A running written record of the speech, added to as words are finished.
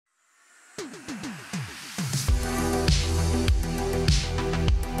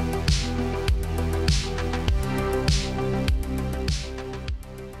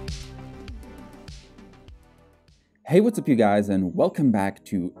Hey, what's up you guys, and welcome back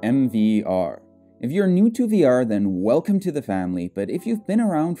to MVR. If you're new to VR, then welcome to the family, but if you've been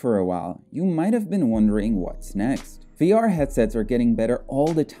around for a while, you might have been wondering what's next. VR headsets are getting better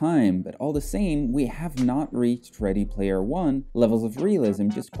all the time, but all the same, we have not reached Ready Player One levels of realism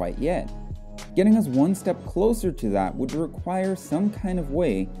just quite yet. Getting us one step closer to that would require some kind of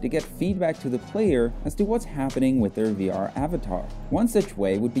way to get feedback to the player as to what's happening with their VR avatar. One such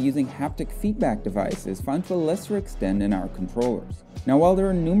way would be using haptic feedback devices found to a lesser extent in our controllers. Now, while there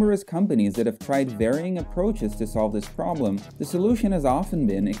are numerous companies that have tried varying approaches to solve this problem, the solution has often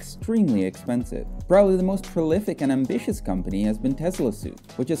been extremely expensive. Probably the most prolific and ambitious company has been Tesla Suit,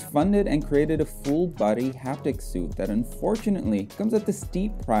 which has funded and created a full-body haptic suit that unfortunately comes at the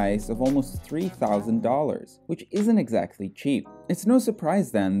steep price of almost $3,000, which isn't exactly cheap. It's no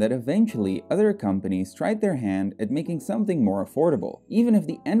surprise then that eventually other companies tried their hand at making something more affordable, even if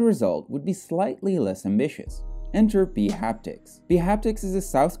the end result would be slightly less ambitious. Enter BHaptics. BHaptics is a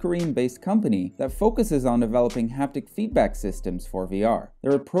South Korean-based company that focuses on developing haptic feedback systems for VR.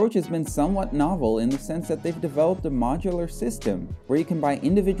 Their approach has been somewhat novel in the sense that they've developed a modular system where you can buy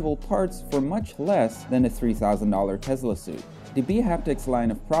individual parts for much less than a $3,000 Tesla suit. The BHaptics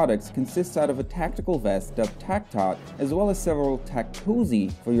line of products consists out of a tactical vest dubbed Tactot, as well as several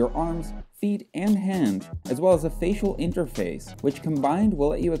Tactosi for your arms, feet, and hands, as well as a facial interface, which combined will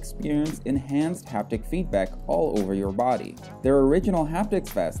let you experience enhanced haptic feedback all over your body. Their original haptics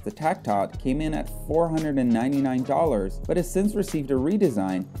vest, the Tactot, came in at $499, but has since received a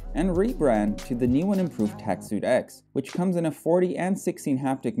redesign and rebrand to the new and improved TacSuit X, which comes in a 40 and 16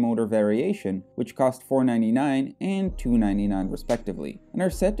 haptic motor variation, which cost $499 and $299 respectively, and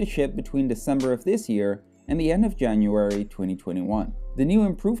are set to ship between December of this year and the end of January 2021. The new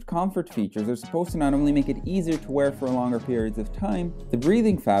improved comfort features are supposed to not only make it easier to wear for longer periods of time, the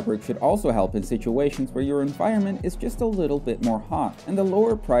breathing fabric should also help in situations where your environment is just a little bit more hot, and the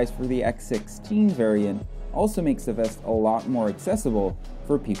lower price for the X16 variant also makes the vest a lot more accessible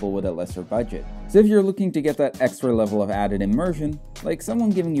for people with a lesser budget. So if you're looking to get that extra level of added immersion, like someone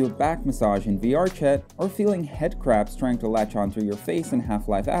giving you a back massage in VR chat, or feeling head cramps trying to latch onto your face in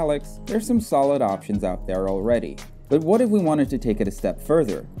Half-Life Alyx, there's some solid options out there already. But what if we wanted to take it a step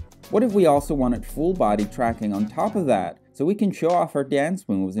further? What if we also wanted full body tracking on top of that, so we can show off our dance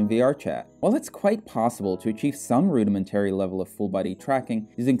moves in VR chat? While it's quite possible to achieve some rudimentary level of full body tracking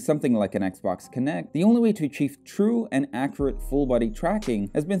using something like an Xbox Kinect, the only way to achieve true and accurate full body tracking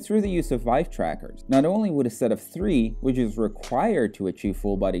has been through the use of Vive trackers. Not only would a set of 3, which is required to achieve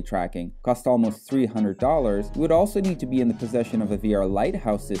full body tracking, cost almost $300, you would also need to be in the possession of a VR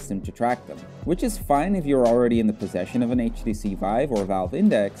Lighthouse system to track them, which is fine if you're already in the possession of an HTC Vive or Valve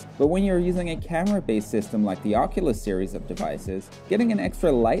Index, but when you're using a camera-based system like the Oculus series of devices, getting an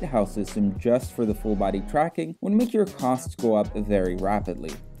extra Lighthouse system just for the full body tracking would make your costs go up very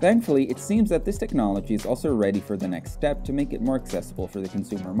rapidly. Thankfully, it seems that this technology is also ready for the next step to make it more accessible for the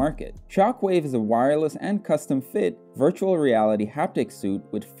consumer market. Shockwave is a wireless and custom-fit virtual reality haptic suit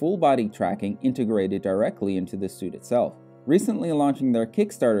with full body tracking integrated directly into the suit itself, recently launching their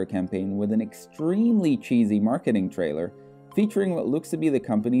Kickstarter campaign with an extremely cheesy marketing trailer featuring what looks to be the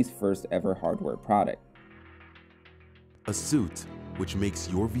company's first ever hardware product. A suit which makes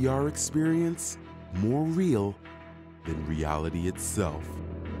your VR experience more real than reality itself.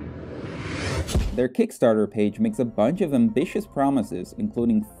 Their Kickstarter page makes a bunch of ambitious promises,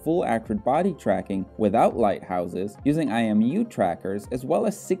 including full accurate body tracking without lighthouses, using IMU trackers, as well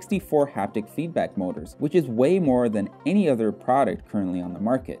as 64 haptic feedback motors, which is way more than any other product currently on the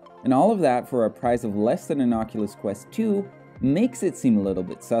market. And all of that for a price of less than an Oculus Quest 2 makes it seem a little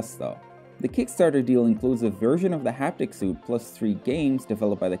bit sus though. The Kickstarter deal includes a version of the haptic suit plus 3 games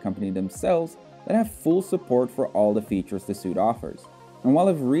developed by the company themselves that have full support for all the features the suit offers. And while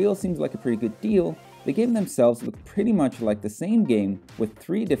if real seems like a pretty good deal, the game themselves look pretty much like the same game with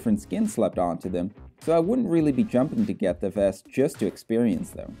 3 different skins slapped onto them, so I wouldn't really be jumping to get the vest just to experience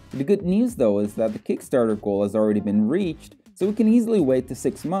them. The good news though is that the Kickstarter goal has already been reached, so we can easily wait the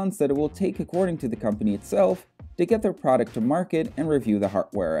 6 months that it will take according to the company itself to get their product to market and review the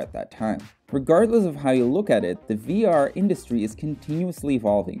hardware at that time. Regardless of how you look at it, the VR industry is continuously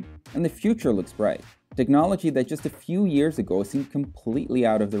evolving, and the future looks bright. Technology that just a few years ago seemed completely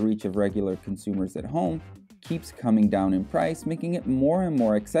out of the reach of regular consumers at home keeps coming down in price, making it more and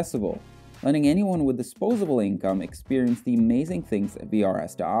more accessible, letting anyone with disposable income experience the amazing things that VR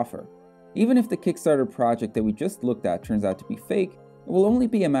has to offer. Even if the Kickstarter project that we just looked at turns out to be fake, it will only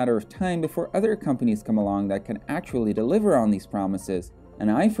be a matter of time before other companies come along that can actually deliver on these promises, and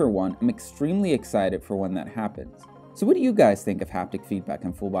I for one am extremely excited for when that happens. So what do you guys think of haptic feedback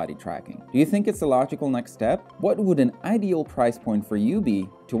and full body tracking? Do you think it's the logical next step? What would an ideal price point for you be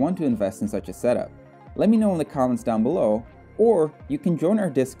to want to invest in such a setup? Let me know in the comments down below, or you can join our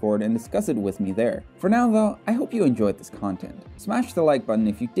Discord and discuss it with me there. For now though, I hope you enjoyed this content. Smash the like button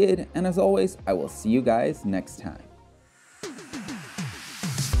if you did, and as always, I will see you guys next time.